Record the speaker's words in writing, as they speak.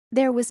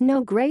There was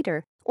no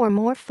greater or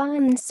more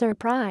fun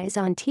surprise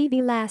on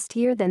TV last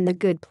year than The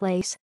Good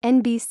Place,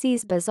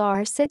 NBC's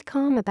bizarre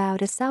sitcom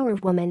about a sour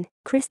woman,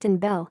 Kristen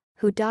Bell,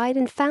 who died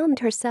and found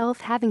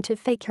herself having to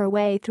fake her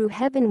way through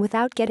heaven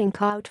without getting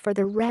caught for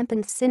the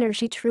rampant sinner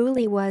she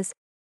truly was.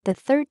 The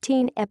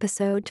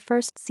 13-episode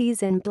first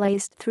season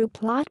blazed through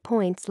plot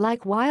points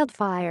like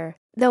wildfire,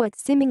 though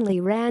its seemingly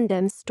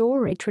random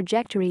story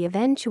trajectory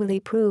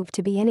eventually proved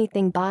to be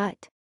anything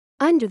but.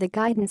 Under the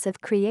guidance of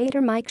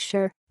creator Mike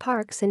Schur,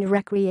 Parks and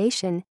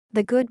Recreation,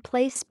 The Good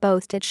Place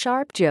boasted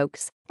sharp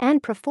jokes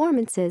and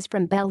performances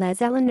from Bell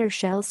as Eleanor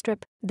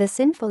Shellstrop, the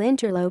sinful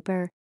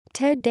interloper,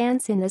 Ted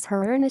Danson as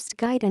her earnest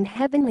guide and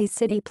heavenly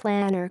city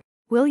planner,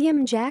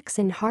 William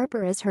Jackson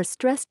Harper as her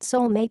stressed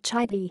soulmate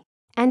Chidi,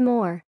 and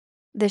more.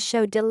 The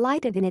show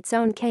delighted in its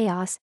own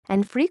chaos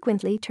and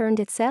frequently turned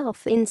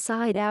itself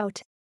inside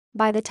out.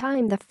 By the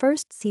time the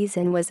first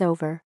season was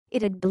over,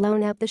 it had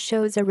blown out the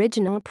show's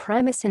original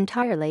premise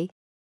entirely.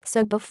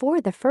 So before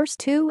the first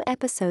 2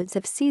 episodes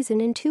of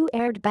season 2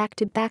 aired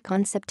back-to-back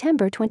on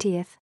September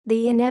 20th,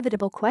 the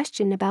inevitable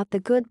question about The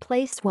Good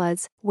Place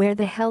was, where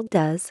the hell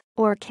does,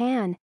 or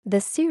can, the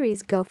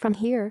series go from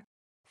here?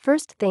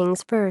 First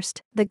things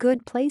first, The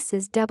Good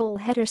Place's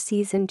double-header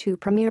season 2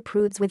 premiere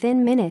proves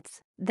within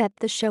minutes that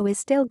the show is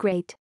still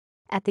great.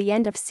 At the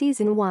end of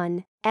season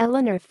 1,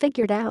 Eleanor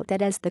figured out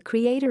that as the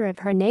creator of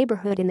her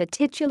neighborhood in the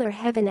titular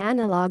heaven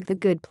analog The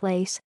Good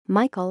Place,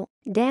 Michael,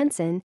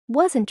 Danson,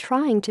 wasn't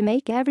trying to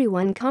make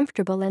everyone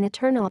comfortable in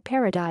eternal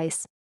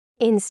paradise.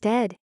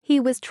 Instead,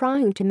 he was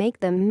trying to make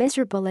them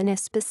miserable in a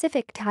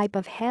specific type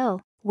of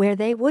hell, where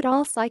they would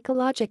all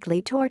psychologically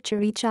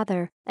torture each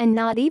other and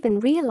not even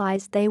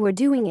realize they were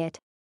doing it.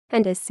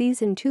 And as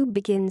season 2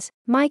 begins,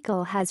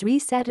 Michael has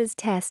reset his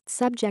test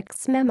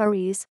subjects'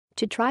 memories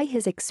to try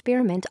his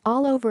experiment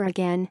all over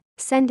again,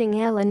 sending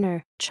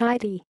Eleanor,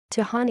 Chidi,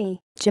 Tahani,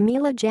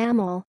 Jamila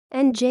Jamal,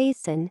 and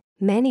Jason,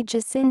 Manny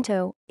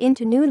Jacinto,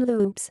 into new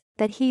loops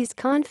that he's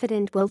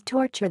confident will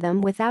torture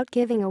them without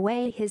giving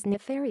away his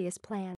nefarious plan.